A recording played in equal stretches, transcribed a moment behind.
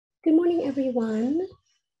Good morning, everyone.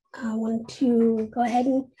 I want to go ahead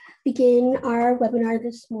and begin our webinar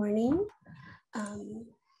this morning.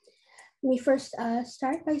 We first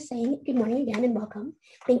start by saying good morning again and welcome.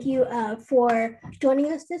 Thank you for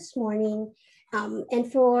joining us this morning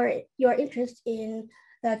and for your interest in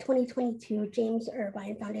the 2022 James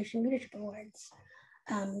Irvine Foundation Leadership Awards.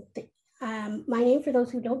 My name, for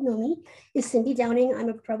those who don't know me, is Cindy Downing. I'm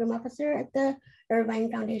a program officer at the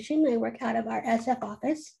Irvine Foundation. I work out of our SF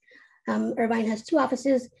office. Irvine has two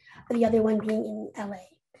offices, the other one being in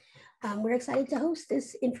LA. We're excited to host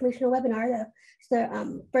this informational webinar. It's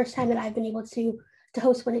the first time that I've been able to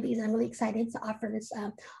host one of these. I'm really excited to offer this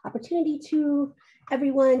opportunity to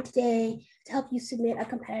everyone today to help you submit a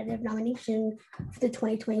competitive nomination for the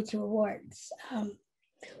 2022 awards.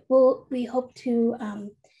 We hope to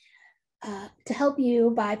help you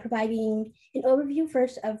by providing an overview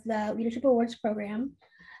first of the Leadership Awards program,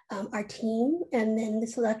 our team, and then the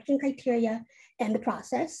selection criteria and the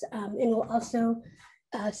process. And we'll also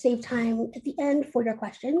save time at the end for your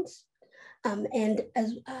questions and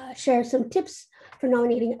share some tips for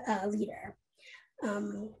nominating a leader.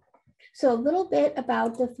 So a little bit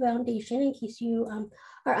about the foundation in case you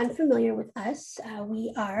are unfamiliar with us.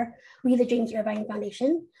 We, the James Irvine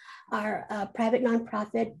Foundation, are a private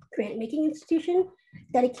nonprofit grant-making institution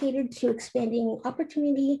dedicated to expanding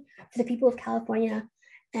opportunity for the people of California.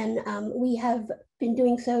 And we have been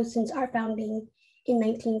doing so since our founding in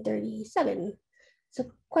 1937, so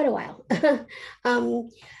quite a while.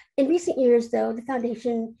 In recent years, though, the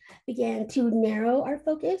foundation began to narrow our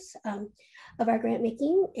focus of our grant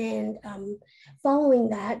making, and following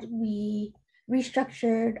that, we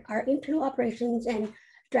restructured our internal operations and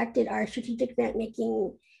directed our strategic grant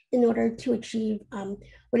making in order to achieve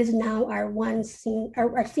what is now our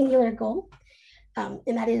singular goal,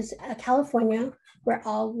 and that is California, where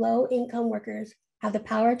all low-income workers have the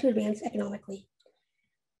power to advance economically.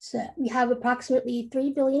 So we have approximately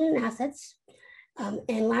 $3 billion in assets,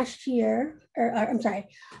 and last year,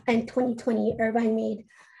 in 2020, Irvine made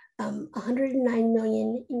 $109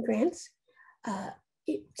 million in grants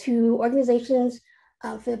to organizations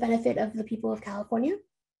for the benefit of the people of California.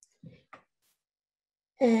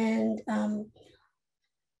 And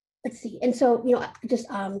let's see. And so, just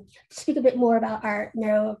to speak a bit more about our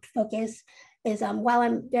narrow focus is while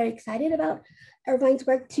I'm very excited about Irvine's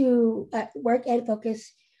work to work and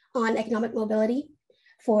focus on economic mobility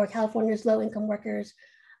for California's low-income workers,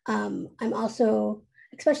 I'm also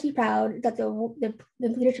especially proud that the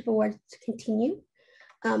Leadership Awards continue.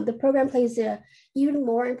 The program plays an even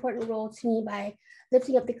more important role to me by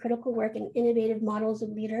lifting up the critical work and innovative models of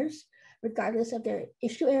leaders, regardless of their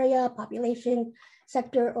issue area, population,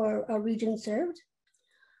 sector, or region served.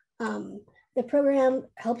 The program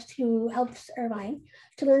helps Irvine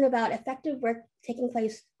to learn about effective work taking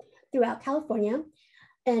place throughout California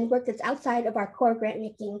and work that's outside of our core grant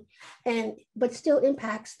making, but still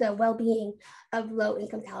impacts the well-being of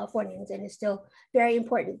low-income Californians and is still very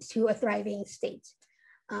important to a thriving state.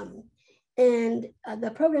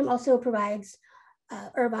 The program also provides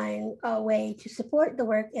Irvine a way to support the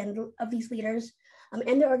work of these leaders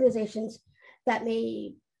and their organizations that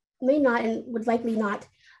may not and would likely not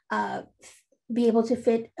be able to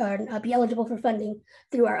fit or be eligible for funding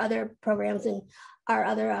through our other programs and our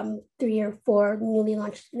other 3 or 4 newly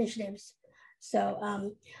launched initiatives. So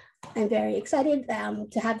I'm very excited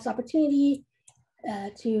to have this opportunity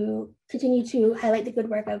to continue to highlight the good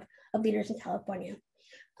work of leaders in California.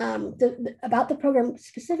 About the program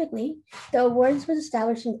specifically, the awards was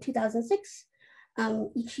established in 2006.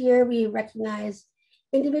 Each year we recognize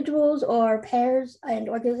individuals or pairs and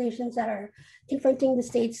organizations that are confronting the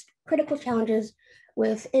state's critical challenges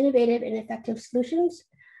with innovative and effective solutions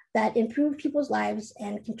that improve people's lives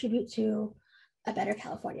and contribute to a better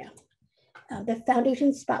California. The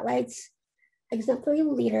foundation spotlights exemplary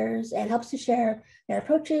leaders and helps to share their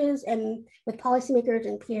approaches and with policymakers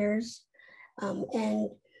and peers.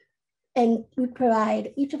 And we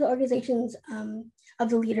provide each of the organizations of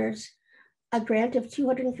the leaders a grant of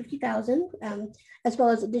 $250,000, as well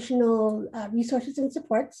as additional resources and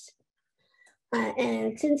supports.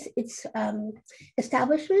 And since its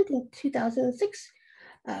establishment in 2006,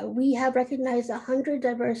 we have recognized 100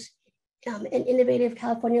 diverse and innovative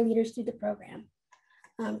California leaders through the program.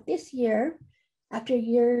 This year, after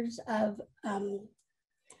years of them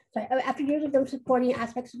supporting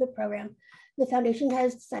aspects of the program, the foundation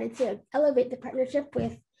has decided to elevate the partnership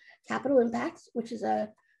with Capital Impacts, which is a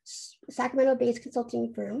Sacramento-based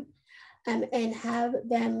consulting firm, and have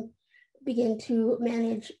them begin to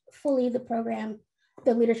manage fully the program,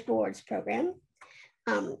 the Leadership Awards program.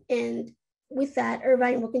 And with that,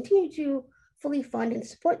 Irvine will continue to fully fund and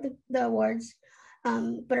support the awards,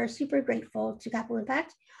 but are super grateful to Capital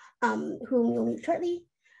Impact, whom you'll meet shortly,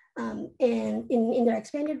 and in their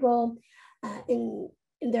expanded role, in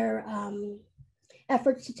their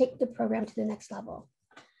efforts to take the program to the next level.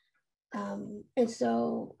 And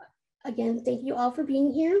so, again, thank you all for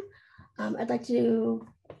being here. I'd like to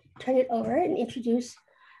turn it over and introduce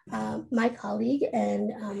my colleague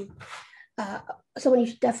and someone you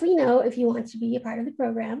should definitely know if you want to be a part of the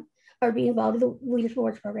program or be involved in the Leadership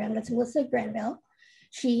Awards program. That's Melissa Granville.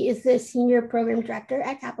 She is the Senior Program Director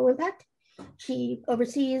at Capital Impact. She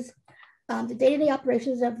oversees the day-to-day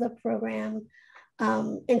operations of the program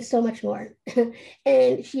and so much more.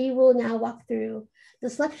 And she will now walk through the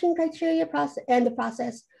selection criteria process and the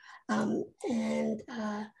process. Thank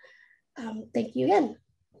you again.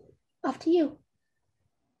 Off to you.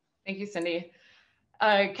 Thank you, Cindy.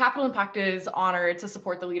 Capital Impact is honored to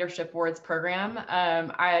support the Leadership Awards program.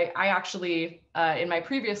 I actually, in my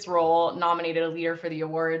previous role, nominated a leader for the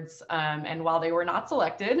awards, and while they were not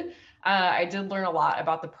selected, I did learn a lot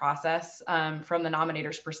about the process from the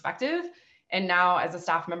nominators' perspective. And now, as a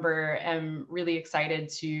staff member, I'm really excited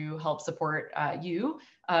to help support you,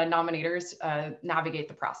 nominators, navigate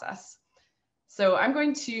the process. So I'm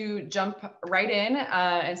going to jump right in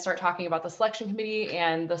and start talking about the selection committee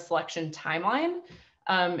and the selection timeline.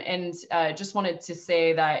 Just wanted to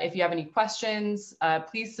say that if you have any questions,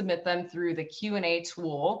 please submit them through the Q&A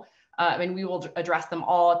tool, and we will address them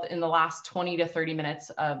all in the last 20 to 30 minutes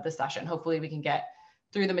of the session. Hopefully we can get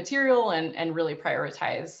through the material and really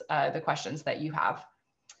prioritize the questions that you have.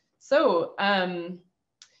 So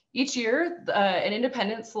each year, an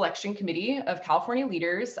independent selection committee of California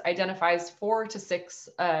leaders identifies 4 to 6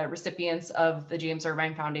 recipients of the James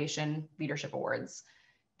Irvine Foundation Leadership Awards.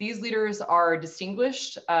 These leaders are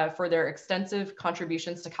distinguished for their extensive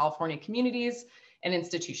contributions to California communities and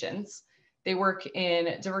institutions. They work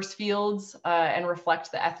in diverse fields and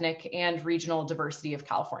reflect the ethnic and regional diversity of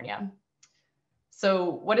California. So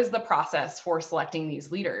what is the process for selecting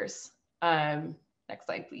these leaders? Next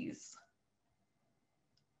slide, please.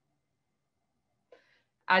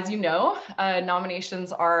 As you know,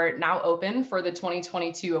 nominations are now open for the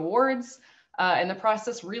 2022 awards, and the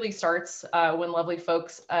process really starts when lovely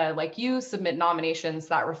folks like you submit nominations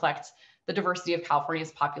that reflect the diversity of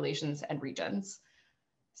California's populations and regions.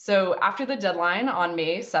 So after the deadline on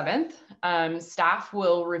May 7th, staff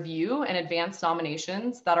will review and advance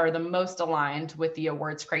nominations that are the most aligned with the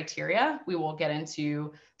awards criteria. We will get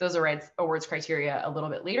into those awards criteria a little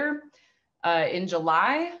bit later. In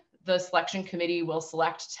July, the selection committee will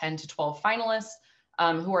select 10 to 12 finalists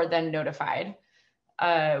who are then notified.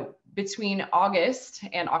 Between August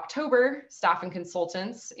and October, staff and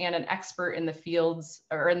consultants and an expert in the fields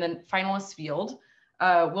or in the finalist field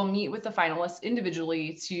will meet with the finalists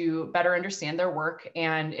individually to better understand their work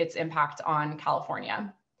and its impact on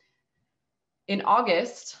California. In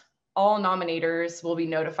August, all nominators will be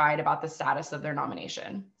notified about the status of their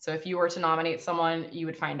nomination. So if you were to nominate someone, you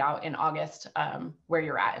would find out in August where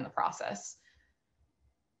you're at in the process.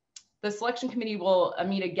 The selection committee will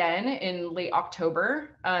meet again in late October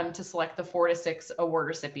to select the 4 to 6 award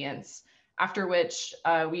recipients, after which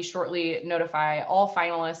we shortly notify all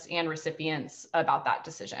finalists and recipients about that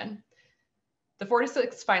decision. The 4 to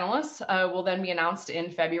 6 finalists will then be announced in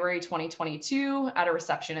February 2022 at a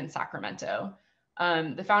reception in Sacramento.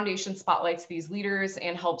 The foundation spotlights these leaders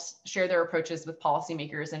and helps share their approaches with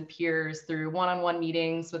policymakers and peers through one-on-one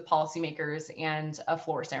meetings with policymakers and a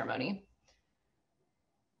floor ceremony.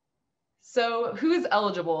 So who is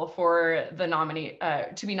eligible for the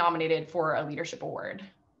to be nominated for a leadership award?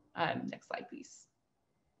 Next slide, please.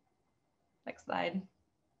 Next slide.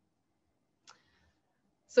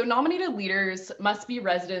 So nominated leaders must be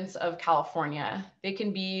residents of California. They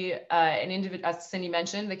can be as Cindy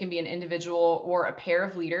mentioned, they can be an individual or a pair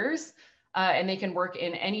of leaders, and they can work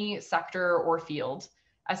in any sector or field.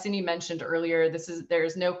 As Cindy mentioned earlier,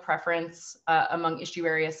 there's no preference among issue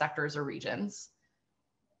area, sectors, or regions.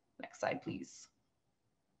 Next slide, please.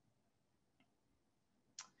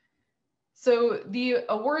 So the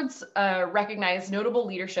awards recognize notable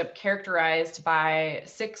leadership characterized by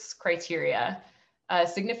 6 criteria: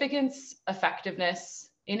 significance, effectiveness,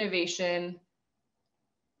 innovation,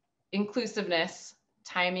 inclusiveness,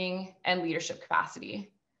 timing, and leadership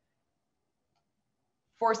capacity.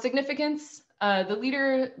 For significance,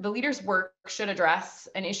 the leader's work should address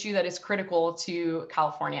an issue that is critical to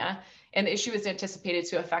California, and the issue is anticipated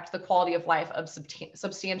to affect the quality of life of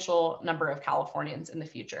substantial number of Californians in the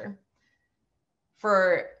future.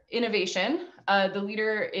 For innovation, the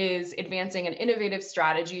leader is advancing an innovative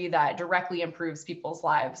strategy that directly improves people's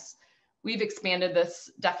lives. We've expanded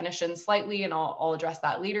this definition slightly, and I'll address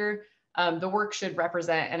that later. The work should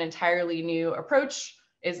represent an entirely new approach,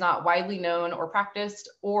 is not widely known or practiced,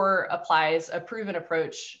 or applies a proven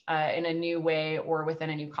approach in a new way or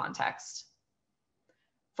within a new context.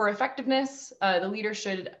 For effectiveness, the leader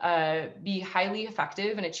should be highly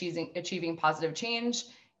effective in achieving positive change,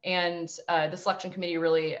 and the selection committee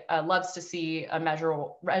really loves to see a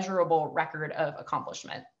measurable record of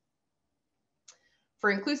accomplishment. For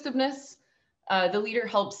inclusiveness, the leader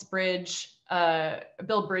helps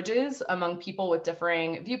build bridges among people with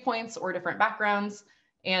differing viewpoints or different backgrounds,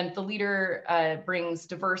 and the leader brings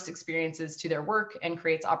diverse experiences to their work and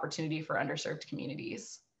creates opportunity for underserved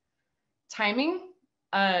communities. Timing,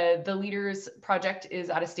 the leader's project is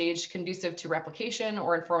at a stage conducive to replication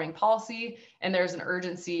or informing policy, and there's an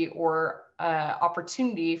urgency or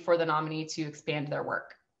opportunity for the nominee to expand their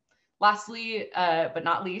work. Lastly, but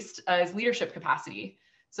not least, is leadership capacity.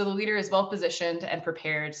 So the leader is well positioned and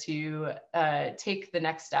prepared to take the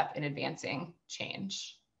next step in advancing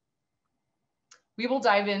change. We will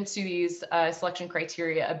dive into these selection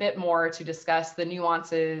criteria a bit more to discuss the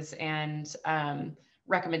nuances and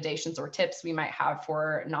recommendations or tips we might have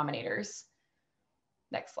for nominators.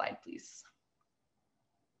 Next slide, please.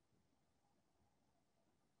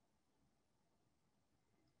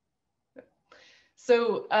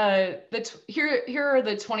 So here are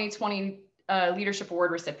the 2020 Leadership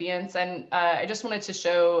Award recipients, and I just wanted to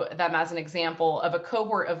show them as an example of a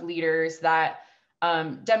cohort of leaders that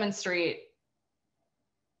demonstrate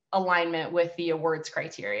alignment with the awards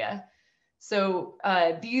criteria. So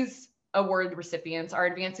these award recipients are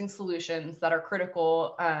advancing solutions that are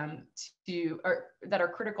critical on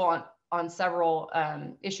several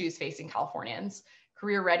issues facing Californians: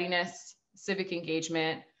 career readiness, civic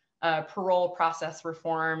engagement, parole process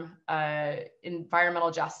reform,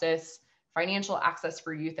 environmental justice, financial access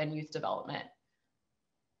for youth, and youth development.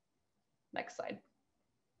 Next slide.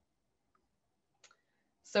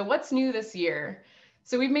 So what's new this year?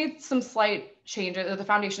 So we've made some slight changes, the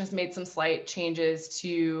foundation has made some slight changes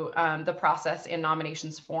to the process and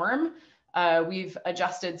nominations form. We've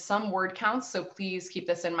adjusted some word counts, so please keep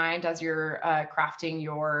this in mind as you're crafting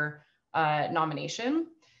your nomination.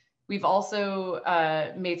 We've also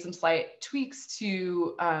made some slight tweaks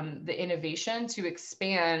to the innovation to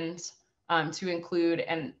expand to include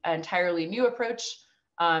an entirely new approach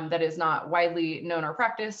that is not widely known or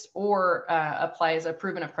practiced, or applies a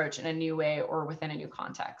proven approach in a new way or within a new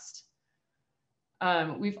context.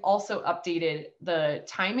 We've also updated the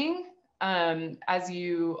timing. As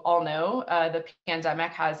you all know, the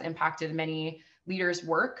pandemic has impacted many leaders'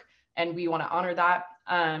 work, and we want to honor that.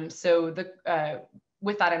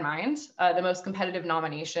 With that in mind, the most competitive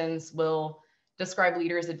nominations will describe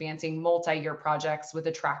leaders advancing multi-year projects with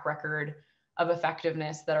a track record of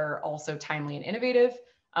effectiveness that are also timely and innovative,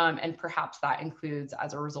 and perhaps that includes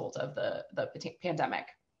as a result of the pandemic.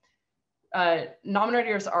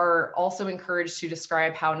 Nominators are also encouraged to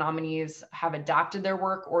describe how nominees have adapted their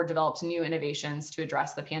work or developed new innovations to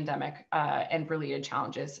address the pandemic and related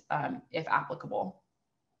challenges, if applicable.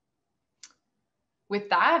 With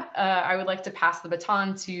that, I would like to pass the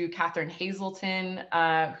baton to Catherine Hazelton,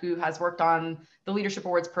 who has worked on the Leadership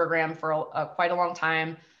Awards program for quite a long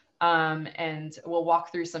time, and we'll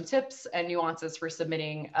walk through some tips and nuances for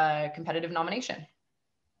submitting a competitive nomination.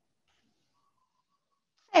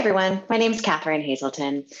 Hi, everyone. My name is Catherine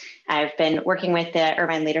Hazelton. I've been working with the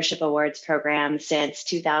Irvine Leadership Awards program since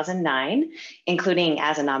 2009, including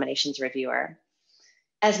as a nominations reviewer.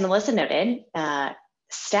 As Melissa noted,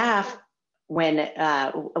 staff, when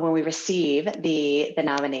we receive the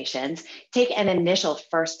nominations, take an initial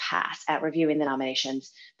first pass at reviewing the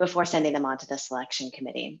nominations before sending them on to the selection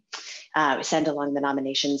committee. We send along the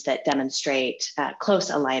nominations that demonstrate close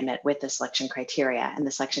alignment with the selection criteria, and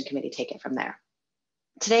the selection committee take it from there.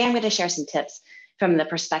 Today, I'm going to share some tips from the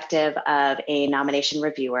perspective of a nomination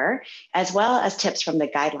reviewer, as well as tips from the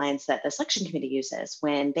guidelines that the selection committee uses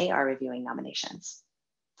when they are reviewing nominations.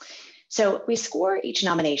 So we score each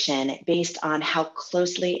nomination based on how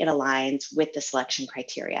closely it aligns with the selection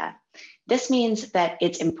criteria. This means that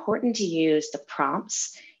it's important to use the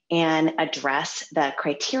prompts and address the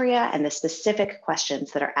criteria and the specific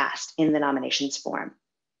questions that are asked in the nominations form.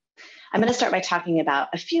 I'm going to start by talking about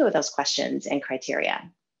a few of those questions and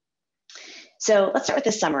criteria. So let's start with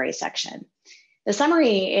the summary section. The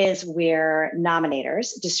summary is where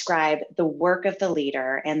nominators describe the work of the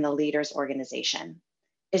leader and the leader's organization.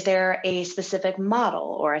 Is there a specific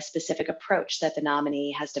model or a specific approach that the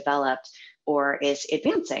nominee has developed or is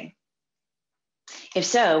advancing? If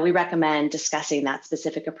so, we recommend discussing that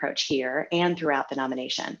specific approach here and throughout the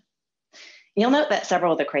nomination. You'll note that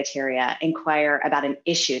several of the criteria inquire about an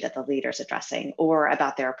issue that the leader is addressing or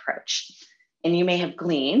about their approach. And you may have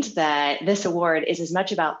gleaned that this award is as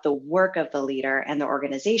much about the work of the leader and the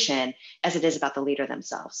organization as it is about the leader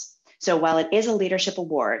themselves. So while it is a leadership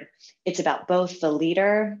award, it's about both the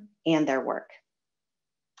leader and their work.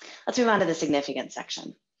 Let's move on to the significance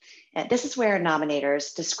section. This is where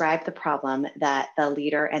nominators describe the problem that the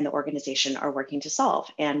leader and the organization are working to solve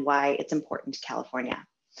and why it's important to California.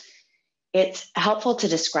 It's helpful to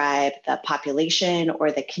describe the population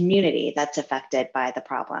or the community that's affected by the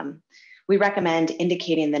problem. We recommend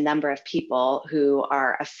indicating the number of people who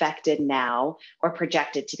are affected now or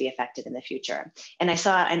projected to be affected in the future. And I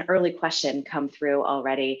saw an early question come through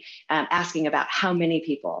already asking about how many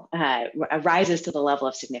people rises to the level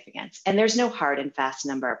of significance. And there's no hard and fast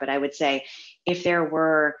number, but I would say if there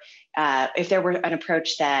were an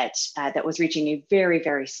approach that was reaching a very,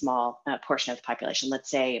 very small portion of the population, let's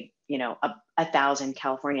say, 1,000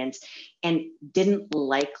 Californians, and didn't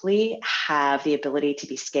likely have the ability to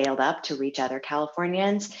be scaled up to reach other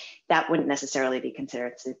Californians, that wouldn't necessarily be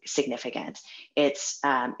considered significant. It's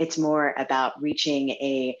more about reaching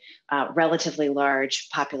a relatively large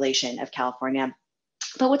population of California.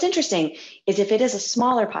 But what's interesting is if it is a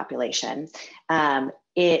smaller population,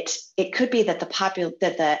 it could be that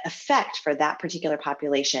the effect for that particular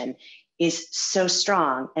population is so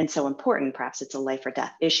strong and so important, perhaps it's a life or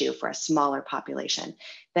death issue for a smaller population,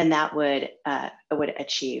 then that would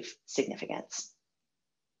achieve significance.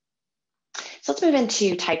 So let's move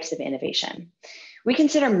into types of innovation. We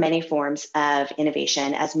consider many forms of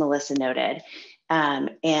innovation, as Melissa noted,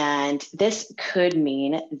 and this could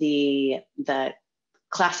mean the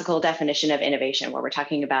classical definition of innovation, where we're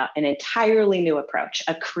talking about an entirely new approach,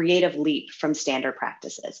 a creative leap from standard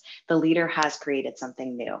practices. The leader has created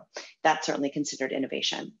something new. That's certainly considered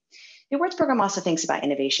innovation. The awards program also thinks about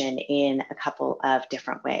innovation in a couple of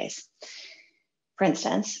different ways. For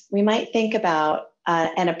instance, we might think about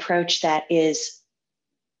an approach that is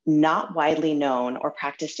not widely known or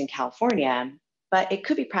practiced in California, but it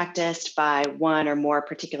could be practiced by one or more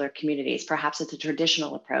particular communities. Perhaps it's a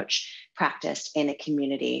traditional approach practiced in a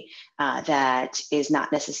community that is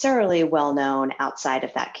not necessarily well known outside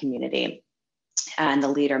of that community. And the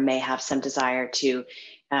leader may have some desire to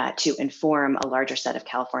inform a larger set of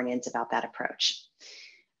Californians about that approach.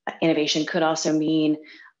 Innovation could also mean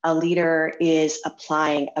a leader is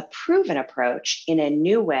applying a proven approach in a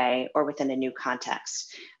new way or within a new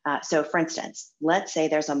context. So for instance, let's say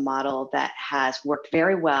there's a model that has worked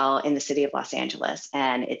very well in the city of Los Angeles,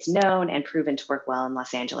 and it's known and proven to work well in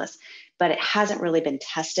Los Angeles, but it hasn't really been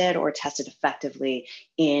tested or tested effectively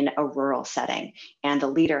in a rural setting. And the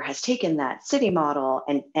leader has taken that city model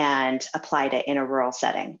and applied it in a rural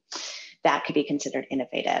setting. That could be considered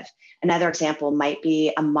innovative. Another example might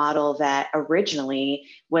be a model that originally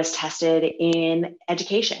was tested in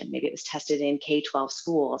education. Maybe it was tested in K-12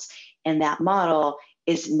 schools, and that model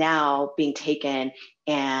is now being taken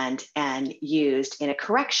and used in a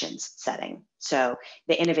corrections setting. So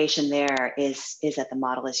the innovation there is that the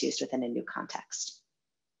model is used within a new context.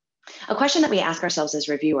 A question that we ask ourselves as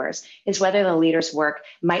reviewers is whether the leader's work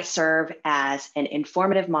might serve as an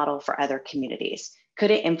informative model for other communities. Could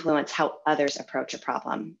it influence how others approach a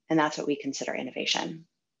problem? And that's what we consider innovation.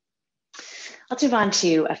 Let's move on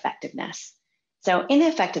to effectiveness. So in the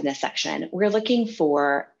effectiveness section, we're looking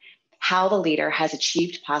for how the leader has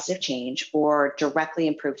achieved positive change or directly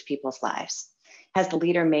improved people's lives. Has the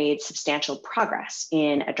leader made substantial progress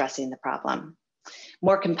in addressing the problem?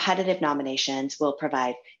 More competitive nominations will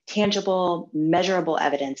provide tangible, measurable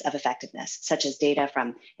evidence of effectiveness, such as data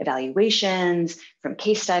from evaluations, from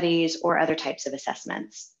case studies, or other types of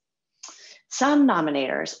assessments. Some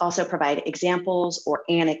nominators also provide examples or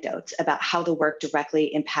anecdotes about how the work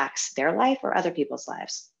directly impacts their life or other people's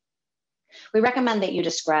lives. We recommend that you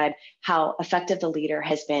describe how effective the leader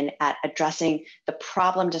has been at addressing the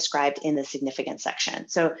problem described in the significance section.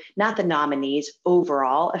 So not the nominee's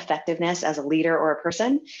overall effectiveness as a leader or a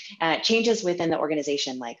person, changes within the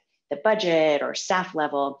organization like the budget or staff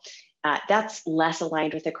level, that's less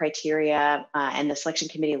aligned with the criteria, and the selection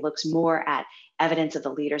committee looks more at evidence of the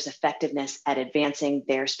leader's effectiveness at advancing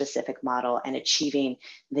their specific model and achieving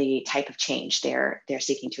the type of change they're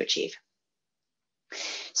seeking to achieve.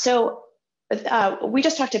 So we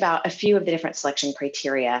just talked about a few of the different selection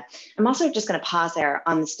criteria. I'm also just going to pause there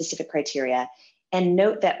on the specific criteria and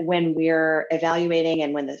note that when we're evaluating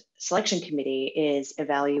and when the selection committee is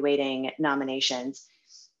evaluating nominations,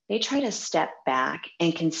 they try to step back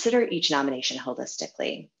and consider each nomination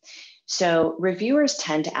holistically. So reviewers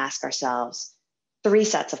tend to ask ourselves 3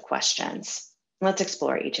 sets of questions. Let's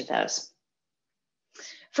explore each of those.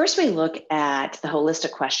 First, we look at the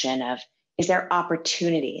holistic question of, is there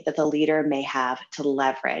opportunity that the leader may have to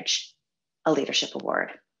leverage a leadership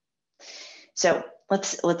award? So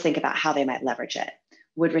let's think about how they might leverage it.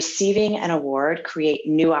 Would receiving an award create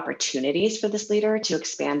new opportunities for this leader to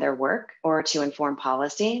expand their work or to inform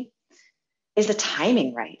policy? Is the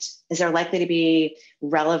timing right? Is it likely to be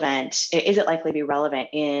relevant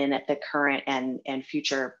in the current and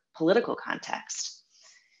future political context?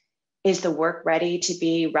 Is the work ready to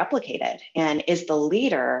be replicated? And is the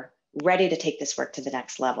leader ready to take this work to the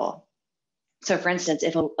next level? So for instance,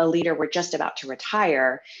 if a leader were just about to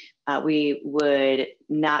retire, we would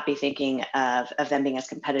not be thinking of them being as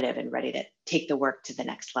competitive and ready to take the work to the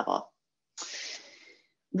next level.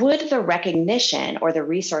 Would the recognition or the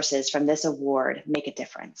resources from this award make a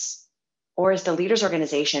difference? Or is the leader's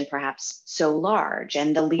organization perhaps so large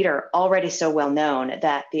and the leader already so well known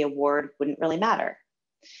that the award wouldn't really matter?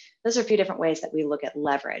 Those are a few different ways that we look at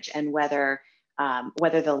leverage and whether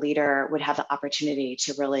the leader would have the opportunity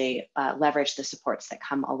to really leverage the supports that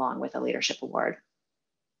come along with a leadership award.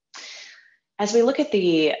 As we look at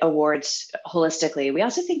the awards holistically, we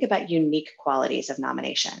also think about unique qualities of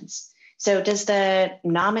nominations. So does the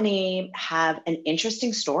nominee have an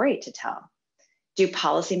interesting story to tell? Do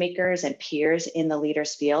policymakers and peers in the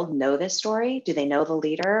leader's field know this story? Do they know the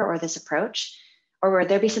leader or this approach? Or would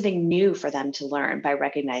there be something new for them to learn by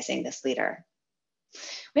recognizing this leader?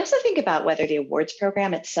 We also think about whether the awards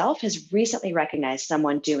program itself has recently recognized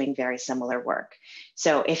someone doing very similar work.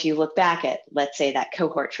 So if you look back at, let's say, that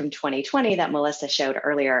cohort from 2020 that Melissa showed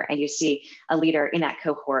earlier, and you see a leader in that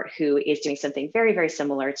cohort who is doing something very, very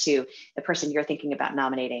similar to the person you're thinking about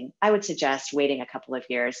nominating, I would suggest waiting a couple of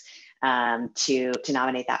years to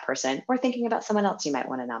nominate that person, or thinking about someone else you might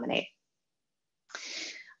want to nominate.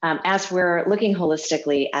 As we're looking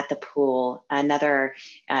holistically at the pool, another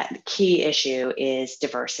key issue is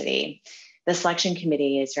diversity. The selection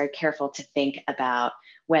committee is very careful to think about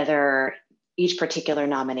whether each particular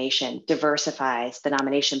nomination diversifies the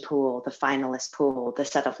nomination pool, the finalist pool, the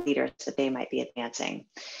set of leaders that they might be advancing.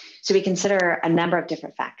 So we consider a number of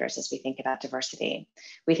different factors as we think about diversity.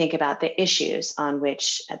 We think about the issues on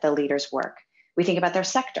which the leaders work. We think about their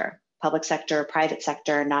sector, public sector, private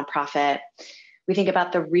sector, nonprofit. We think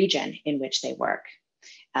about the region in which they work.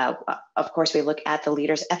 Of course, we look at the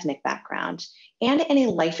leader's ethnic background and any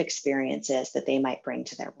life experiences that they might bring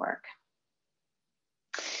to their work.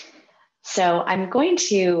 So I'm going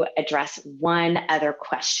to address one other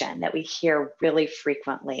question that we hear really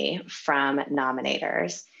frequently from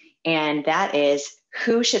nominators, and that is,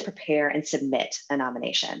 who should prepare and submit a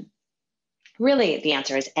nomination? Really, the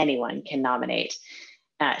answer is anyone can nominate.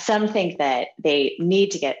 Some think that they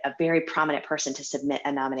need to get a very prominent person to submit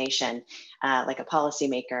a nomination, like a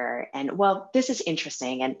policymaker. And well, this is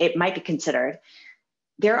interesting and it might be considered.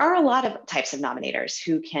 There are a lot of types of nominators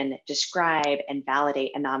who can describe and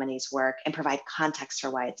validate a nominee's work and provide context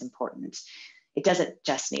for why it's important. It doesn't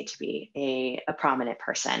just need to be a prominent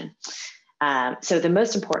person. So the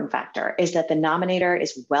most important factor is that the nominator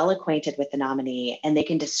is well acquainted with the nominee and they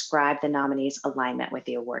can describe the nominee's alignment with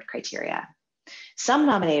the award criteria. Some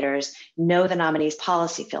nominators know the nominee's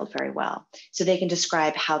policy field very well, so they can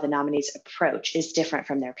describe how the nominee's approach is different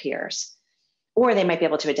from their peers. Or they might be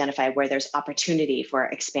able to identify where there's opportunity for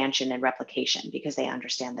expansion and replication because they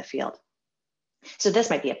understand the field. So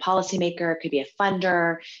this might be a policymaker, could be a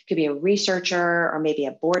funder, could be a researcher, or maybe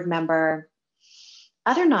a board member.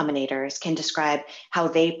 Other nominators can describe how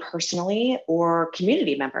they personally or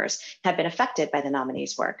community members have been affected by the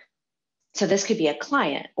nominee's work. So this could be a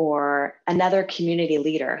client or another community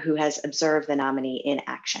leader who has observed the nominee in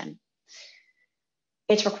action.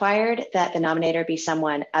 It's required that the nominator be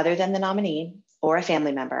someone other than the nominee or a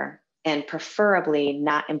family member, and preferably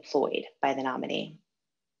not employed by the nominee.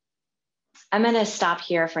 I'm going to stop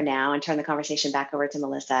here for now and turn the conversation back over to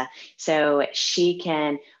Melissa so she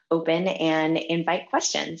can open and invite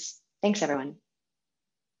questions. Thanks, everyone.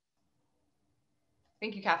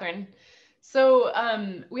 Thank you, Catherine. So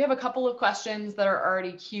we have a couple of questions that are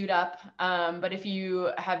already queued up, but if you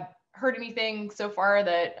have heard anything so far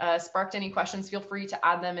that sparked any questions, feel free to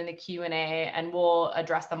add them in the Q&A and we'll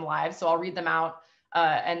address them live. So I'll read them out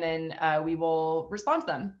and then we will respond to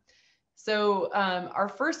them. So our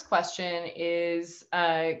first question is,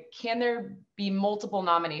 can there be multiple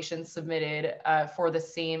nominations submitted for the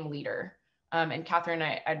same leader? And Catherine,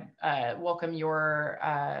 I'd welcome your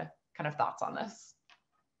kind of thoughts on this.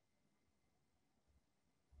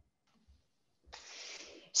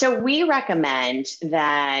 So we recommend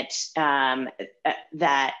that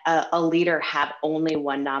a leader have only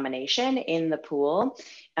one nomination in the pool,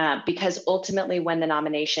 because ultimately when the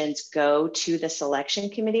nominations go to the selection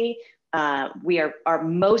committee, we are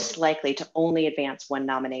most likely to only advance one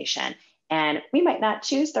nomination. And we might not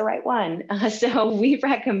choose the right one. So we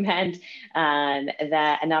recommend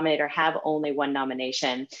that a nominator have only one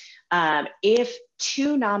nomination. If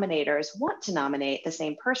two nominators want to nominate the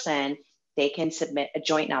same person, they can submit a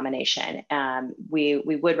joint nomination. We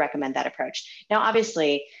would recommend that approach. Now,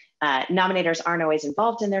 obviously, nominators aren't always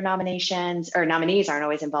involved in their nominations, or nominees aren't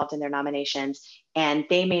always involved in their nominations, and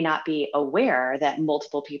they may not be aware that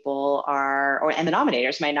multiple people are, and the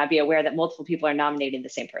nominators might not be aware that multiple people are nominating the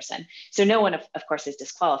same person. So no one, of course, is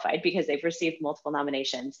disqualified because they've received multiple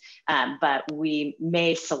nominations, but we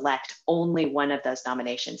may select only one of those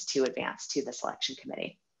nominations to advance to the selection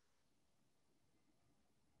committee.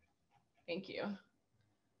 Thank you.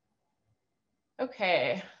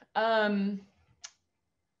 Okay. Another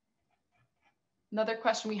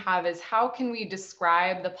question we have is, how can we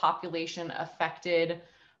describe the population affected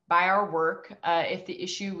by our work if the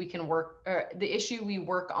issue we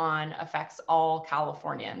work on affects all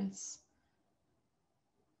Californians?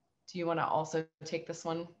 Do you want to also take this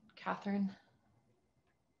one, Catherine?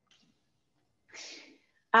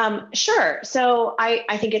 Sure. So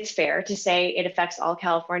I think it's fair to say it affects all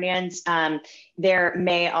Californians. There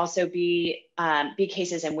may also be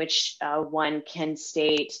cases in which one can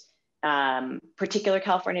state particular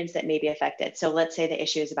Californians that may be affected. So let's say the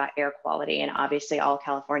issue is about air quality, and obviously all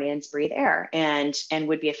Californians breathe air and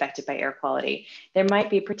would be affected by air quality. There might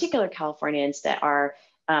be particular Californians that are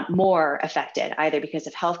more affected, either because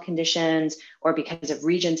of health conditions or because of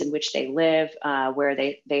regions in which they live, where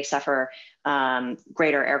they suffer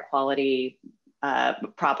greater air quality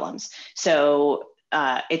problems. So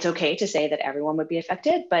it's okay to say that everyone would be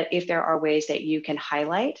affected, but if there are ways that you can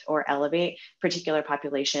highlight or elevate particular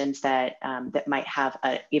populations that that might have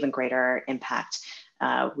an even greater impact,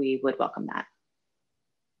 we would welcome that.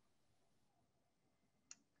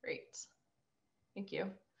 Great, thank you.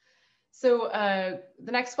 So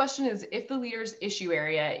the next question is, if the leader's issue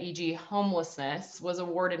area, e.g. homelessness, was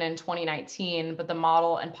awarded in 2019, but the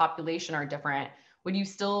model and population are different, would you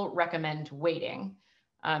still recommend waiting?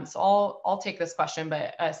 So I'll take this question,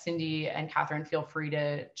 but Cindy and Catherine, feel free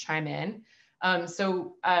to chime in.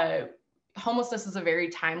 Homelessness is a very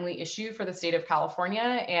timely issue for the state of California.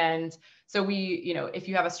 And so if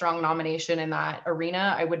you have a strong nomination in that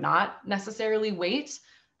arena, I would not necessarily wait.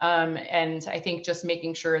 And I think just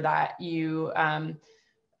making sure that you,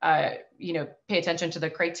 pay attention to the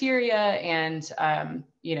criteria and,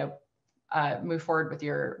 move forward with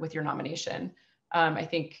your nomination. I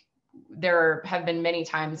think there have been many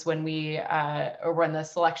times when when the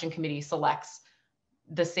selection committee selects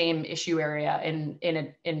the same issue area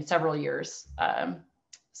in several years.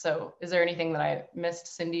 So is there anything that I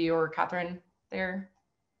missed, Cindy or Catherine, there?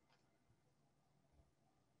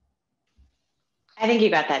 I think you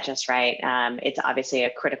got that just right. It's obviously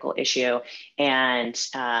a critical issue, and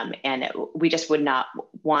we just would not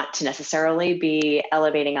want to necessarily be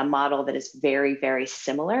elevating a model that is very, very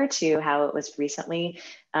similar to how it was recently,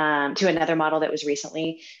 to another model that was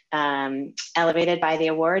recently elevated by the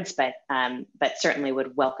awards, but certainly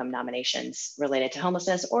would welcome nominations related to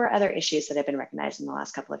homelessness or other issues that have been recognized in the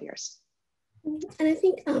last couple of years. And I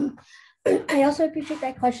think I also appreciate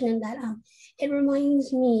that question, in that it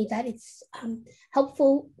reminds me that it's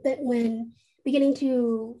helpful that when beginning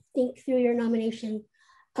to think through your nomination,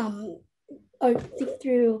 or think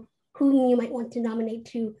through whom you might want to nominate,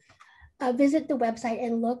 to visit the website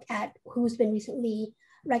and look at who's been recently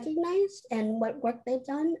recognized and what work they've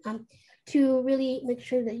done, to really make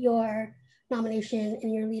sure that your nomination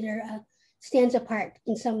and your leader stands apart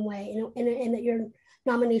in some way, and that your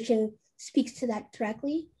nomination speaks to that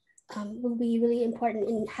directly. Will be really important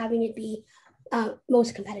in having it be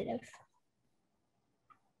most competitive.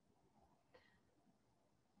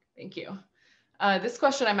 Thank you. This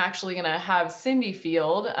question I'm actually going to have Cindy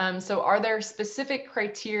field. So are there specific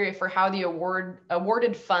criteria for how the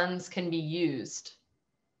awarded funds can be used?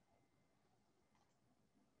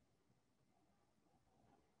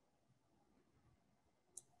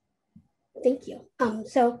 Thank you.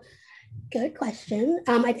 So good question.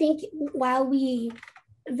 I think while we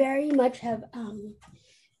very much have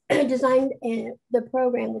designed the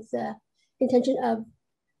program with the intention of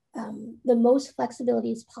the most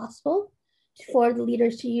flexibility as possible for the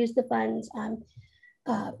leaders to use the funds,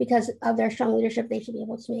 because of their strong leadership, they should be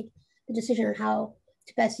able to make the decision on how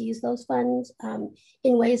to best use those funds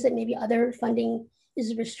in ways that maybe other funding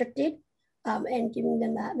is restricted, and giving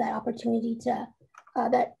them that opportunity to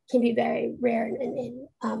that can be very rare.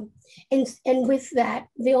 And with that,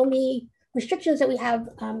 the only restrictions that we have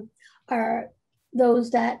are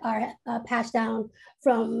those that are passed down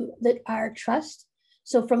from our trust.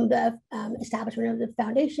 So from the establishment of the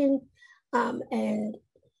foundation, and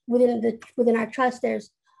within our trust,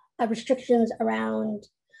 there's restrictions around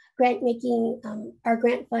grant making, our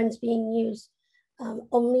grant funds being used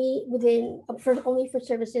only for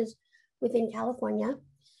services within California,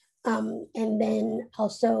 and then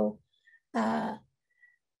also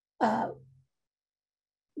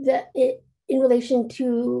in relation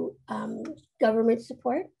to government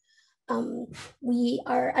support, we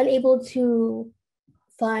are unable to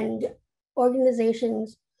fund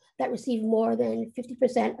organizations that receive more than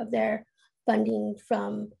 50% of their funding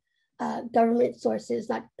from government sources,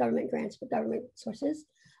 not government grants, but government sources.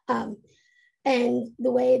 And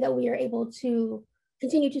the way that we are able to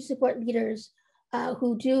continue to support leaders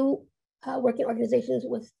who do work in organizations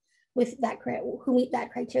with that who meet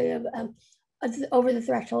that criteria of over the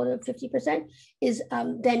threshold of 50% is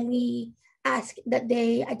then we ask that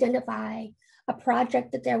they identify a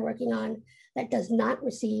project that they're working on that does not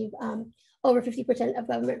receive over 50% of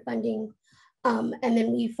government funding, and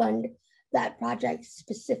then we fund that project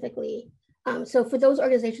specifically. So for those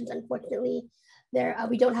organizations, unfortunately,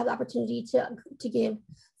 we don't have the opportunity to give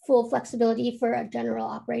full flexibility for a general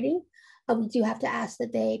operating. We do have to ask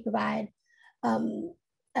that they provide a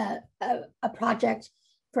project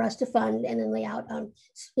for us to fund and then lay out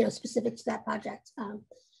specific to that project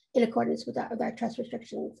in accordance with our trust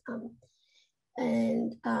restrictions.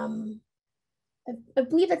 I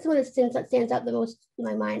believe that's the one that stands out the most in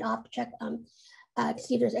my mind. I'll have to check to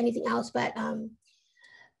see if there's anything else, but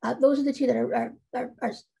those are the two that are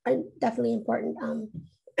definitely important.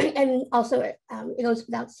 And also, it goes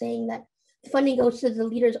without saying that the funding goes to the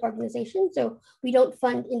leaders' organization, so we don't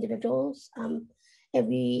fund individuals. And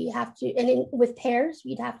we have to, and with pairs,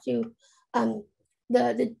 we'd have to,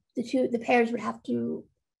 the pairs would have to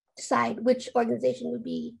decide which organization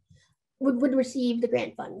would receive the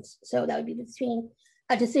grant funds. So that would be between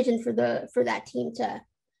a decision for that team to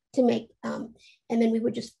make, and then we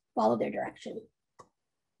would just follow their direction.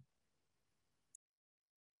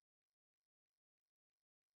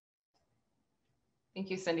 Thank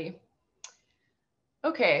you, Cindy.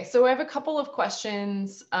 Okay, so I have a couple of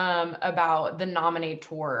questions about the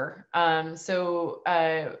nominator. I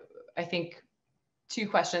think two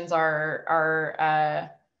questions are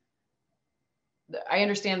I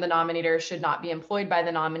understand the nominator should not be employed by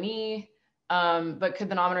the nominee, but could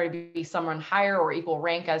the nominator be someone higher or equal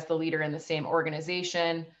rank as the leader in the same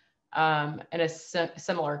organization? And a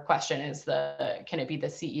similar question is can it be the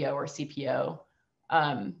CEO or CPO?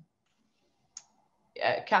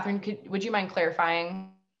 Catherine, would you mind clarifying?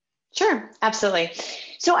 Sure, absolutely.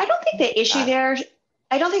 So I don't think the issue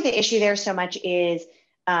there so much is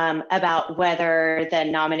about whether the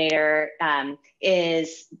nominator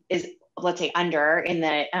is let's say under in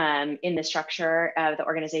the structure of the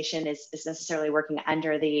organization is necessarily working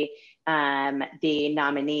under the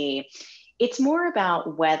nominee. It's more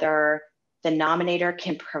about whether the nominator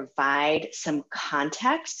can provide some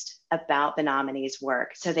context about the nominee's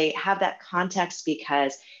work. So they have that context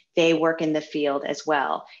because they work in the field as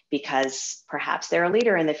well, because perhaps they're a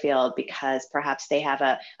leader in the field, because perhaps they have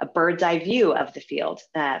a bird's eye view of the field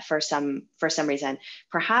for some reason.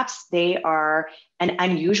 Perhaps they are an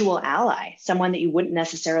unusual ally, someone that you wouldn't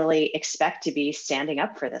necessarily expect to be standing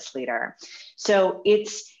up for this leader. So it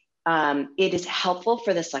is helpful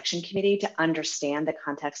for the selection committee to understand the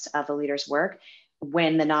context of the leader's work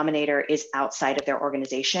when the nominator is outside of their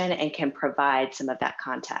organization and can provide some of that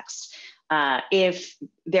context. If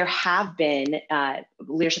there have been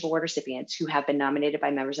leadership award recipients who have been nominated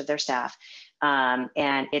by members of their staff,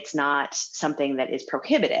 and it's not something that is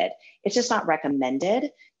prohibited, it's just not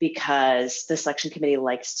recommended because the selection committee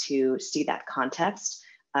likes to see that context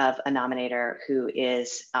of a nominator who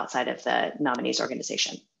is outside of the nominee's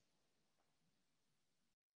organization.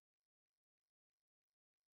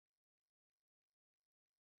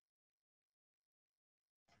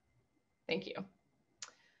 Thank you.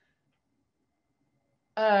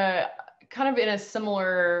 Kind of in a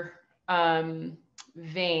similar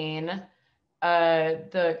vein,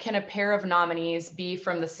 can a pair of nominees be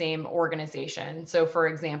from the same organization? So for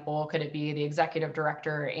example, could it be the executive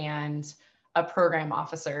director and a program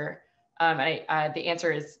officer? The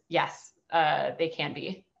answer is yes, they can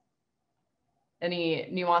be. Any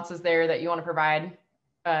nuances there that you want to provide,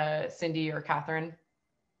 Cindy or Catherine?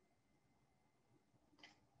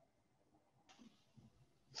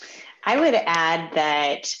 I would add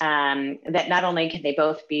that that not only can they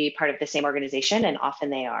both be part of the same organization, and often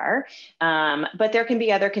they are, but there can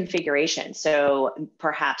be other configurations. So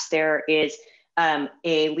perhaps there is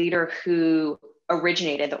a leader who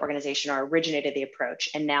originated the organization or originated the approach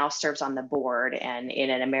and now serves on the board and in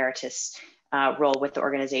an emeritus role with the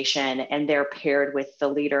organization, and they're paired with the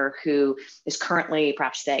leader who is currently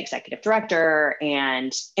perhaps the executive director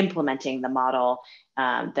and implementing the model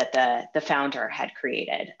that the founder had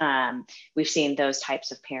created. We've seen those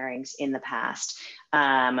types of pairings in the past.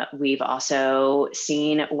 We've also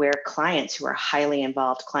seen where clients who are highly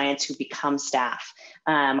involved, clients who become staff,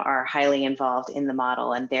 are highly involved in the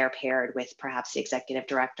model, and they're paired with perhaps the executive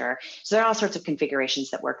director. So there are all sorts of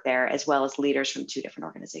configurations that work there, as well as leaders from two different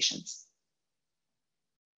organizations.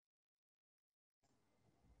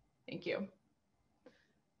 Thank you.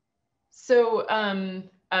 So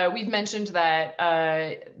we've mentioned that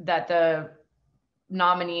that the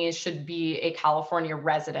nominees should be a California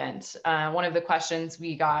resident. One of the questions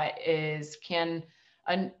we got is, can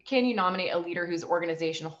you nominate a leader whose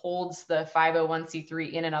organization holds the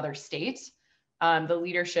 501c3 in another state? The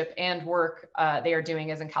leadership and work they are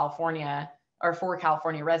doing is in California or for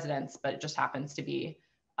California residents, but it just happens to be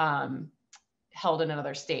held in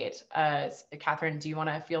another state. Catherine, do you want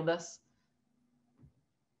to field this?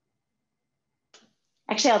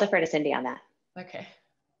 Actually, I'll defer to Cindy on that. Okay.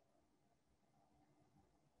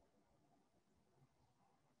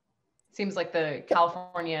 Seems like the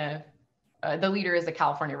California, the leader is a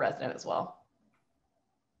California resident as well.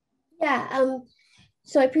 Yeah,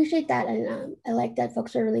 so I appreciate that, and I like that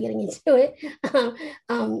folks are really getting into it,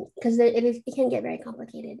 because it can get very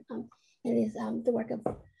complicated. It is the work of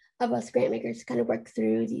us grant makers to kind of work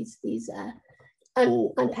through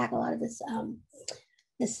unpack a lot of this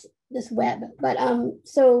web. But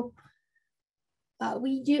so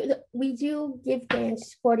we do give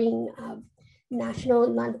grants supporting national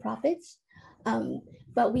nonprofits,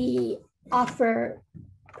 but we offer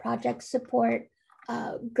project support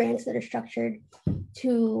grants that are structured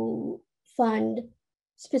to fund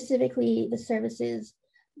specifically the services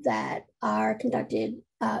that are conducted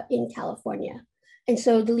in California. And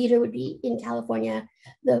so the leader would be in California.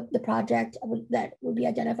 The project that would be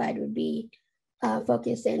identified would be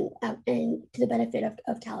focused and to the benefit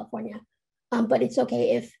of California. But it's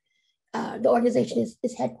okay if the organization is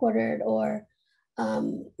headquartered or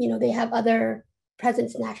they have other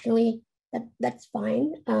presence nationally. That's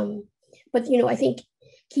fine. But I think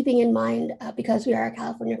keeping in mind, because we are a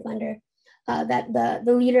California funder, that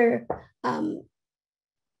the leader,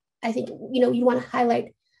 I think you want to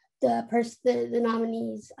highlight the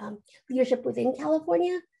nominees' leadership within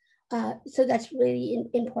California. So that's really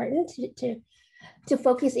important to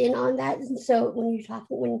focus in on that. And so when you're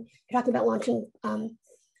talking about launching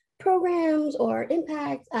programs or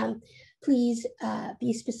impact, please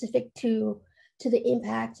be specific to the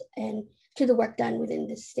impact and to the work done within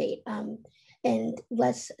the state, and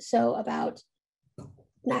less so about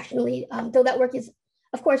nationally. Though that work is,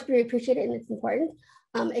 of course, very appreciated and it's important,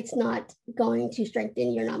 it's not going to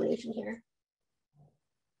strengthen your nomination here.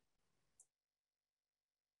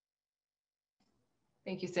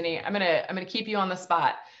 Thank you, Cindy. I'm gonna keep you on the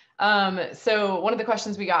spot. So one of the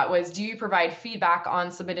questions we got was, do you provide feedback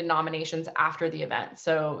on submitted nominations after the event?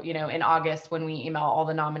 So, in August when we email all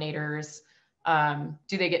the nominators,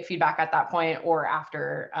 do they get feedback at that point or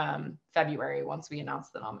after February once we announce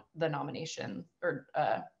the nomination or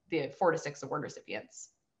the 4 to 6 award recipients?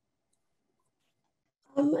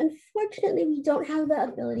 Unfortunately, we don't have the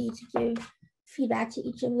ability to give feedback to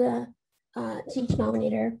each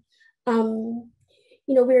nominator.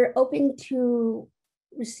 We're open to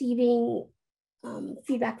receiving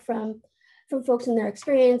feedback from folks in their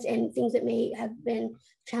experience and things that may have been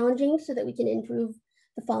challenging so that we can improve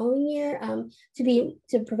the following year,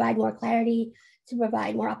 to provide more clarity, to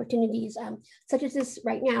provide more opportunities, such as this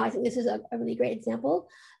right now. I think this is a really great example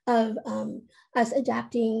of us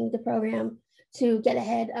adapting the program to get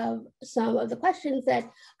ahead of some of the questions that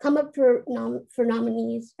come up for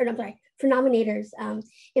nominators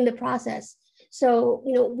in the process. So,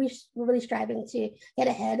 we're really striving to get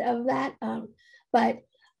ahead of that, but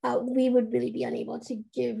we would really be unable to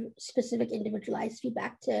give specific individualized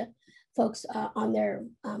feedback to folks on their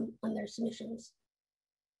submissions.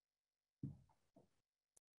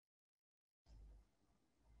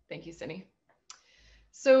 Thank you, Cindy.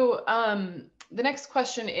 So the next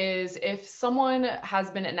question is, if someone has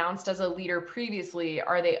been announced as a leader previously,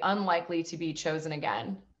 are they unlikely to be chosen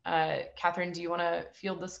again? Catherine, do you want to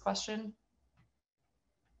field this question?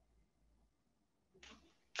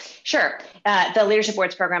 Sure. The Leadership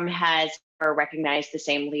Awards program has recognized the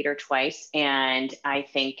same leader twice, and I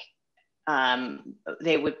think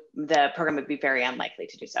the program would be very unlikely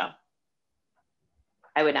to do so.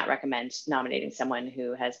 I would not recommend nominating someone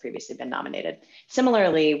who has previously been nominated.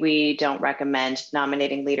 Similarly, we don't recommend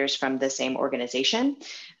nominating leaders from the same organization.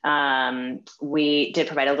 We did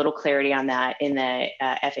provide a little clarity on that in the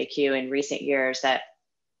FAQ in recent years, that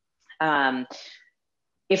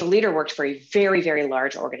if a leader worked for a very, very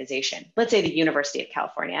large organization, let's say the University of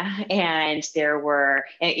California, and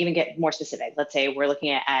even get more specific, let's say we're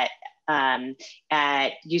looking at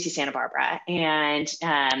UC Santa Barbara, and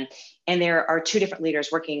there are two different leaders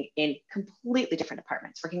working in completely different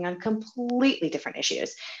departments, working on completely different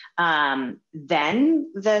issues,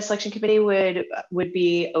 then the selection committee would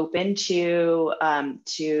be open to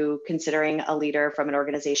considering a leader from an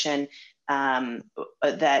organization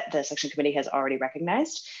that the selection committee has already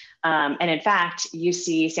recognized. And in fact,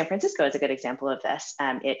 UC San Francisco is a good example of this.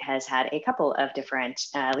 It has had a couple of different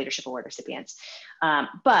leadership award recipients.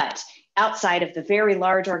 But outside of the very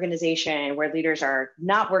large organization where leaders are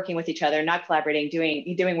not working with each other, not collaborating,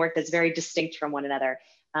 doing work that's very distinct from one another,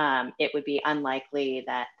 it would be unlikely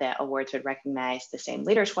that the awards would recognize the same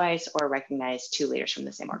leader twice or recognize two leaders from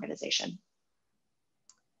the same organization.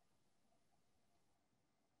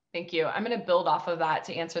 Thank you. I'm going to build off of that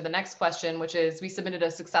to answer the next question, which is, we submitted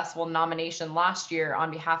a successful nomination last year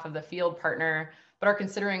on behalf of the field partner, but are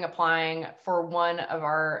considering applying for one of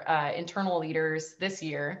our internal leaders this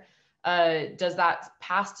year. Does that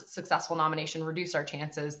past successful nomination reduce our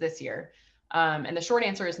chances this year? And the short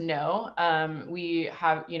answer is no. We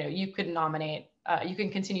have, you could nominate, you can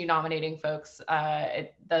continue nominating folks.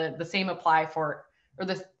 The same apply for, or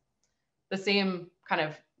the same kind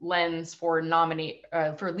of lens for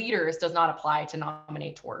for leaders does not apply to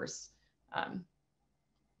nominators.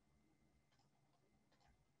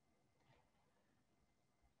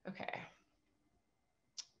 Okay.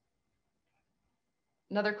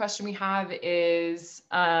 Another question we have is,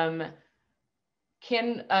 can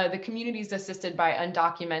the communities assisted by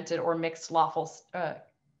undocumented or mixed lawful,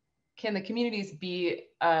 can the communities be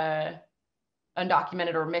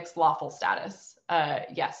undocumented or mixed lawful status?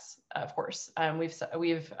 Yes, of course.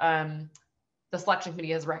 The selection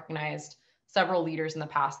committee has recognized several leaders in the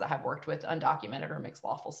past that have worked with undocumented or mixed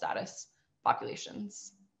lawful status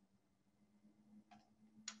populations.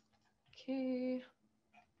 Okay.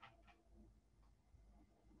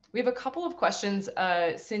 We have a couple of questions,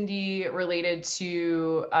 Cindy, related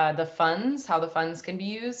to the funds, how the funds can be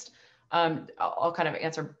used. I'll kind of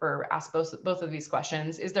answer or ask both of these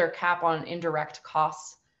questions. Is there a cap on indirect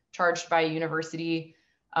costs charged by a university?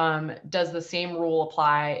 Does the same rule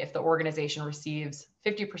apply if the organization receives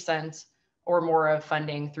 50% or more of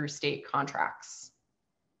funding through state contracts?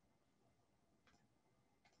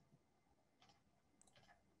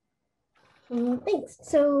 Thanks.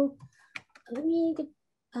 So let me get,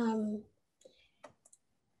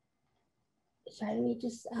 sorry, let me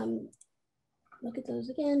just look at those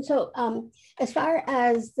again. So as far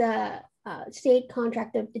as the state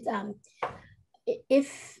contract,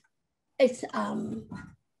 if it's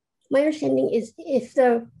my understanding is if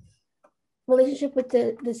the relationship with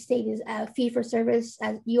the state is a fee for service,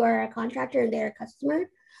 as you are a contractor and they're a customer,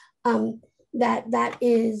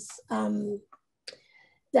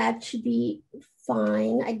 that should be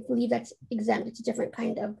fine. I believe that's exempt. It's a different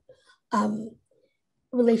kind of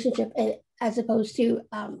relationship as opposed to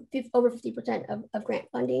over 50% of grant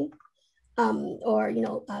funding, or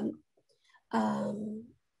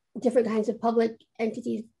different kinds of public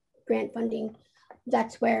entities grant funding.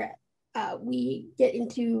 That's where we get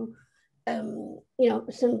into some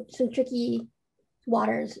tricky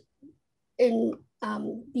waters in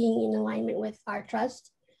being in alignment with our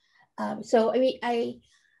trust. So I mean, I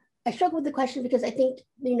struggle with the question because I think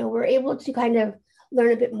we're able to kind of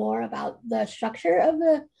learn a bit more about the structure of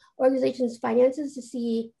the organization's finances to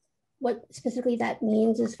see what specifically that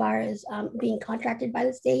means as far as being contracted by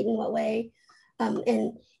the state, in what way,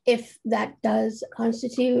 and if that does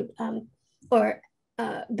constitute or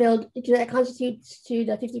that constitutes to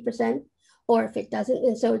the 50%, or if it doesn't.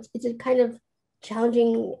 And so it's a kind of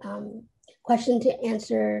challenging question to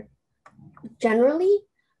answer generally,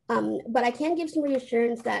 but I can give some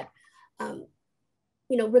reassurance that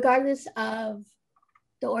regardless of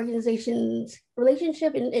the organization's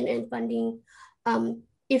relationship and funding, I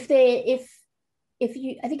think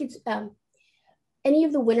it's any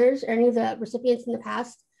of the winners or any of the recipients in the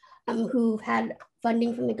past who've had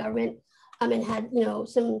funding from the government and had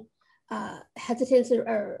some hesitance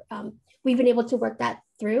or we've been able to work that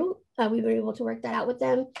through. We've been able to work that out with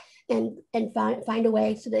them and find a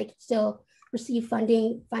way so they can still receive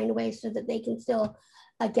funding, find a way so that they can still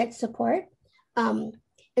get support. And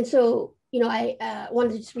so I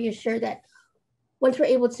wanted to just reassure that once we're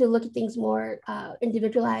able to look at things more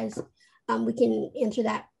individualized, we can answer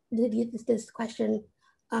this question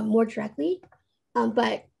more directly.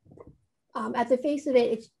 But at the face of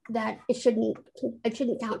it, it shouldn't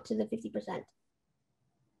count to the 50%.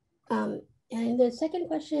 And the second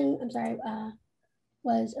question, I'm sorry,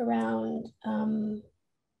 was around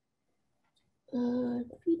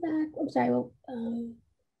feedback. I'm sorry.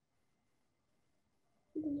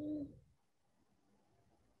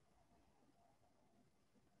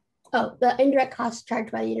 Well, the indirect costs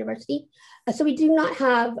charged by the university. So we do not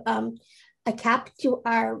have a cap to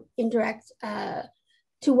our indirect to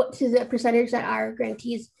the percentage that our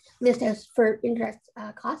grantees list as for indirect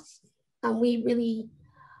costs. We really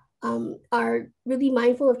are really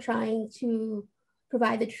mindful of trying to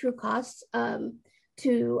provide the true costs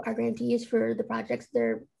to our grantees for the projects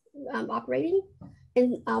they're operating.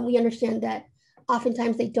 And we understand that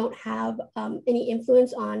oftentimes they don't have any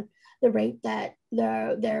influence on the rate that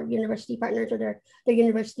their university partners or their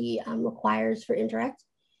university requires for indirect.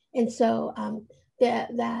 And so that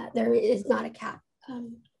there is not a cap.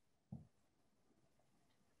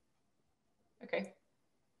 Okay,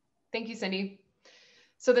 thank you, Cindy.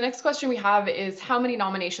 So the next question we have is how many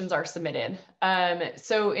nominations are submitted?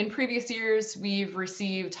 So in previous years, we've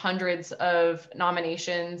received hundreds of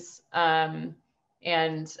nominations, and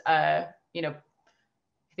I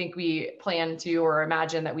think we plan to or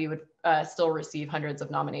imagine that we would still receive hundreds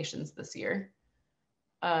of nominations this year,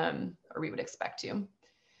 or we would expect to.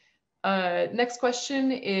 Next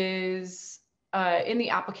question is, in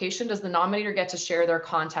the application, does the nominator get to share their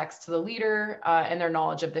context to the leader and their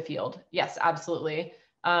knowledge of the field? Yes, absolutely.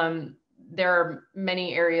 There are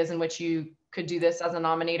many areas in which you could do this as a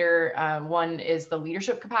nominator. One is the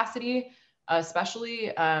leadership capacity,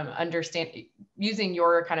 especially using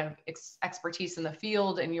your kind of expertise in the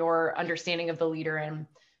field and your understanding of the leader and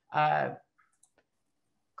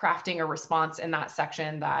crafting a response in that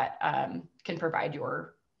section that can provide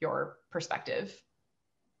your perspective.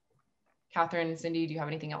 Catherine, Cindy, do you have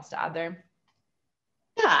anything else to add there?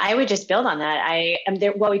 Yeah, I would just build on that.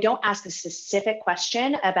 While we don't ask a specific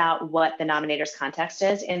question about what the nominator's context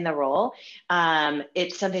is in the role,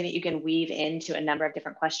 it's something that you can weave into a number of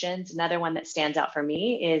different questions. Another one that stands out for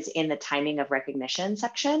me is in the timing of recognition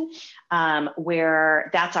section, where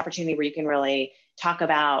that's opportunity where you can really talk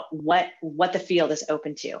about what the field is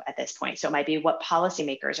open to at this point. So it might be what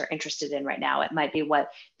policymakers are interested in right now. It might be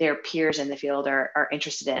what their peers in the field are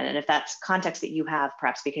interested in. And if that's context that you have,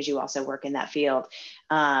 perhaps because you also work in that field,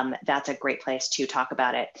 that's a great place to talk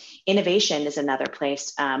about it. Innovation is another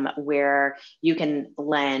place where you can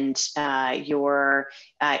lend your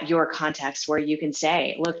context, where you can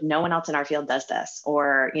say, look, no one else in our field does this,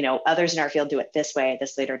 or others in our field do it this way,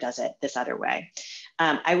 this leader does it this other way.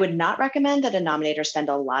 I would not recommend that a nominator spend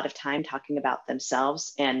a lot of time talking about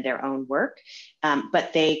themselves and their own work,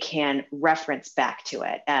 but they can reference back to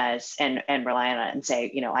it and rely on it and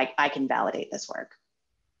say, I can validate this work.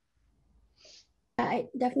 I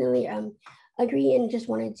definitely agree, and just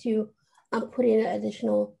wanted to put in an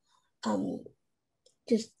additional,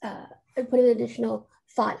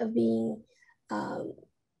 thought of being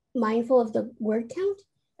mindful of the word count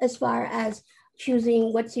as far as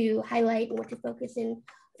choosing what to highlight and what to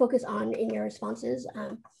focus on in your responses.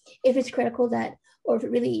 If it's critical that, or if it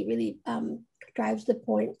really, really drives the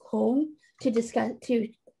point home to discuss, to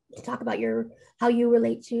talk about how you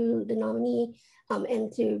relate to the nominee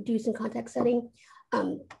and to do some context setting,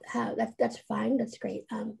 that's fine, that's great.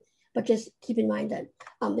 But just keep in mind that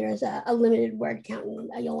there is a limited word count, and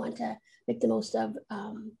you'll want to make the most of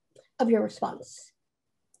your response.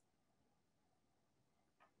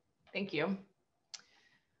 Thank you.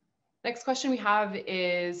 Next question we have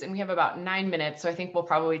is, and we have about 9 minutes, so I think we'll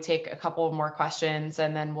probably take a couple more questions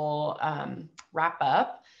and then we'll wrap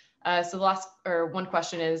up. So the last one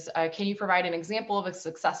question is, can you provide an example of a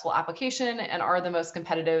successful application, and are the most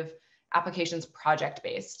competitive applications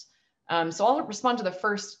project-based? So I'll respond to the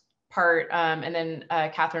first part, and then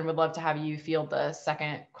Catherine, would love to have you field the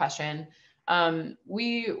second question.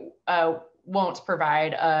 We won't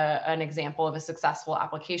provide an example of a successful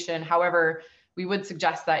application. However, we would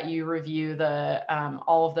suggest that you review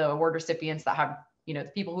all of the award recipients that have, the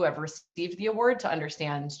people who have received the award, to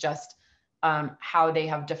understand just how they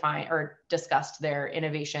have defined or discussed their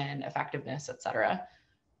innovation, effectiveness, et cetera.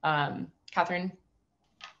 Catherine?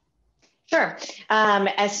 Sure.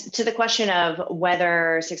 As to the question of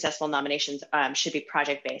whether successful nominations should be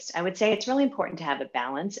project-based, I would say it's really important to have a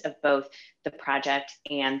balance of both the project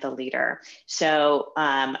and the leader. So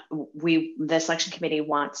the selection committee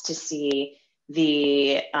wants to see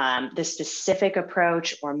the specific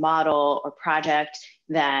approach or model or project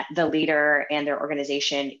that the leader and their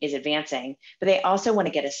organization is advancing, but they also want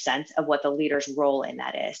to get a sense of what the leader's role in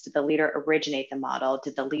that is. Did the leader originate the model?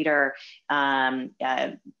 Did the leader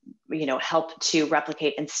help to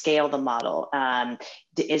replicate and scale the model?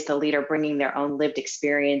 Is the leader bringing their own lived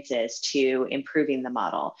experiences to improving the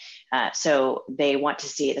model? So they want to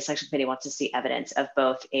see, the selection committee wants to see evidence of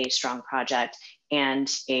both a strong project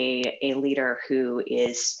and a leader who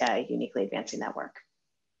is uniquely advancing that work.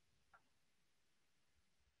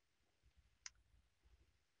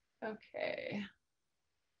 Okay,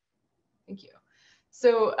 thank you.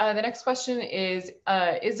 So the next question is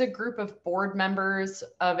a group of board members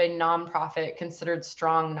of a nonprofit considered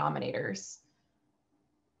strong nominators?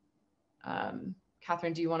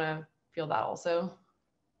 Catherine, do you want to field that also?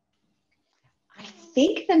 I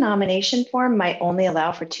think the nomination form might only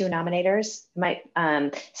allow for 2 nominators. I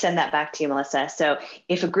might send that back to you, Melissa. So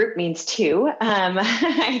if a group means 2,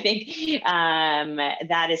 I think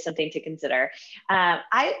that is something to consider.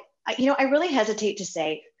 I really hesitate to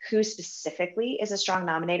say who specifically is a strong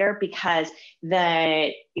nominator because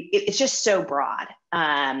it's just so broad.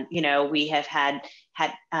 We have had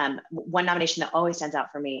one nomination that always stands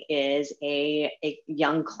out for me is a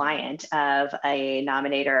young client of a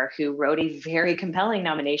nominator who wrote a very compelling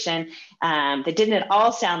nomination that didn't at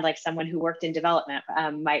all sound like someone who worked in development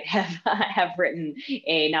might have written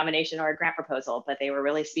a nomination or a grant proposal, but they were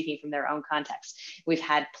really speaking from their own context. We've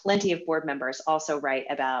had plenty of board members also write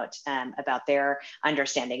about their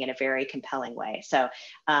understanding in a very compelling way. So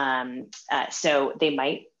so they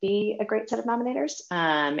might be a great set of nominators,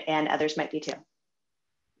 and others might be too.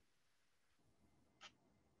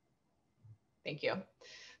 Thank you.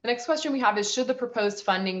 The next question we have is, should the proposed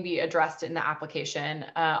funding be addressed in the application?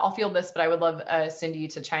 I'll field this, but I would love Cindy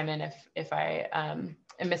to chime in if I am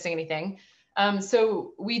missing anything.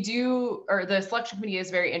 So the selection committee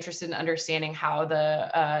is very interested in understanding how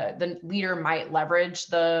the leader might leverage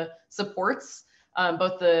the supports,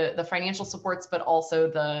 both the financial supports, but also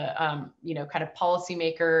the kind of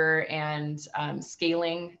policymaker and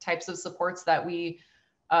scaling types of supports that we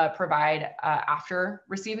provide after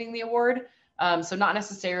receiving the award. So not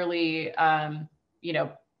necessarily,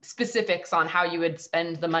 specifics on how you would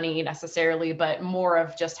spend the money necessarily, but more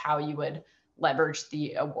of just how you would leverage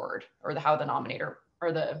the award, or how the nominator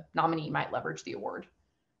or the nominee might leverage the award.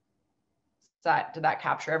 Did that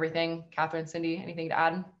capture everything? Catherine, Cindy, anything to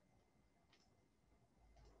add?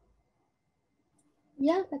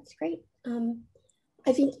 Yeah, that's great.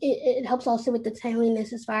 I think it helps also with the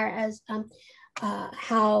timeliness as far as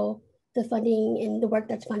how the funding and the work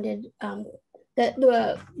that's funded, the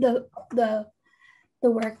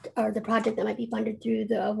work or the project that might be funded through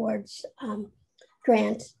the awards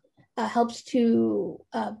grant helps to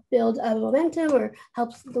build a momentum, or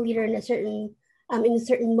helps the leader in a certain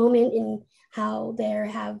moment in how they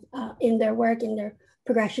have in their work, in their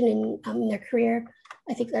progression in their career.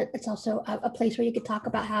 I think that it's also a place where you could talk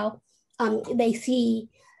about how they see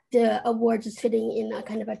the awards as fitting in a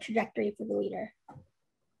kind of a trajectory for the leader.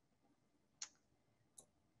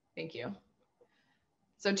 Thank you.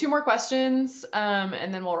 So 2 more questions,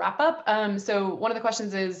 and then we'll wrap up. So one of the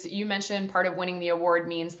questions is, you mentioned part of winning the award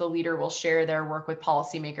means the leader will share their work with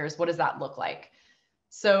policymakers. What does that look like?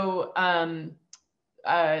 So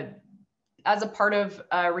as a part of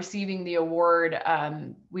receiving the award,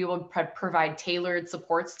 we will provide tailored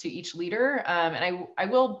supports to each leader. And I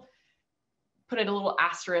will put it a little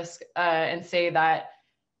asterisk and say that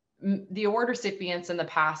the award recipients in the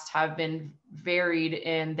past have been varied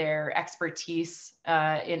in their expertise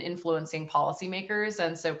in influencing policymakers.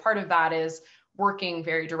 And so part of that is working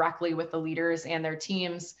very directly with the leaders and their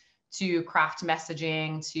teams to craft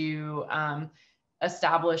messaging, to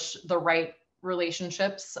establish the right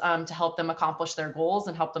relationships to help them accomplish their goals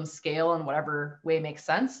and help them scale in whatever way makes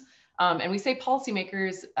sense. And we say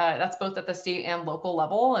policymakers, that's both at the state and local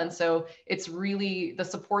level. And so it's really the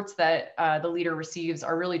supports that the leader receives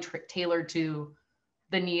are really tailored to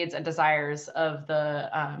the needs and desires of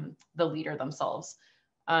the leader themselves.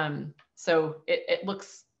 So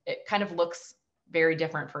it kind of looks very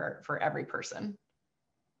different for every person.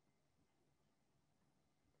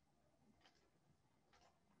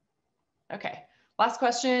 Okay. Last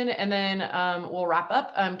question, and then we'll wrap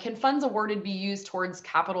up. Can funds awarded be used towards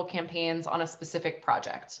capital campaigns on a specific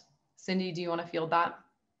project? Cindy, do you want to field that?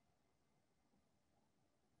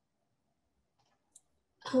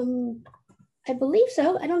 I believe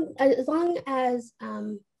so. I don't, as long as,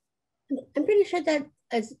 I'm pretty sure that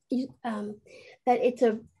as that it's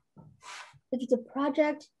a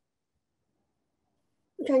project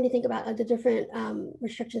I'm trying to think about the different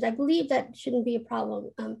restrictions. I believe that shouldn't be a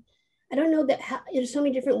problem. I don't know that there's so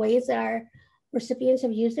many different ways that our recipients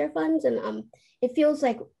have used their funds, and it feels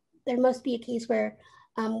like there must be a case where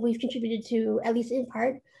we've contributed to, at least in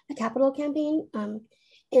part, a capital campaign. And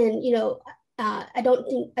I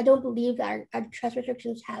don't believe that our trust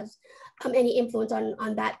restrictions has any influence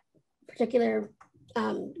on that particular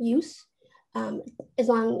use. As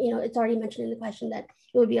long, it's already mentioned in the question that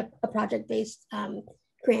it would be a project-based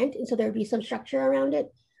grant, and so there would be some structure around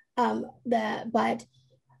it. But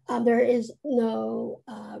there is no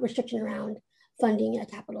restriction around funding a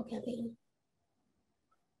capital campaign.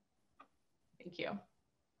 Thank you.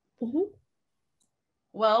 Mm-hmm.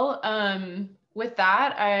 Well, with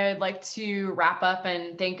that, I'd like to wrap up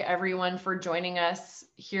and thank everyone for joining us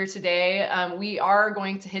here today. We are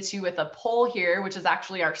going to hit you with a poll here, which is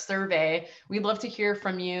actually our survey. We'd love to hear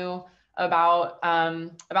from you about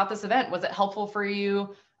this event. Was it helpful for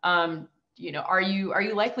you? Are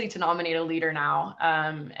you likely to nominate a leader now?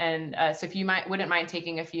 So if you wouldn't mind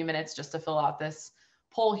taking a few minutes just to fill out this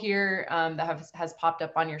poll here that has popped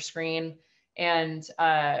up on your screen, and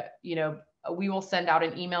we will send out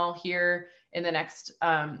an email here in the next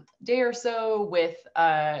day or so with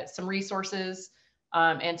some resources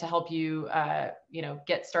and to help you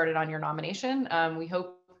get started on your nomination. We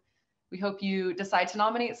hope you decide to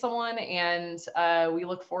nominate someone, and we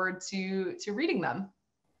look forward to reading them.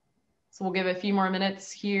 So we'll give a few more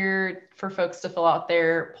minutes here for folks to fill out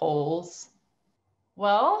their polls.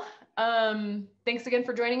 Well, thanks again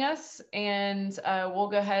for joining us, and we'll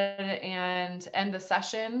go ahead and end the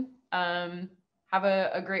session. Have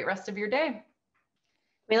a great rest of your day.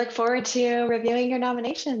 We look forward to reviewing your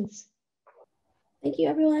nominations. Thank you,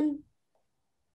 everyone.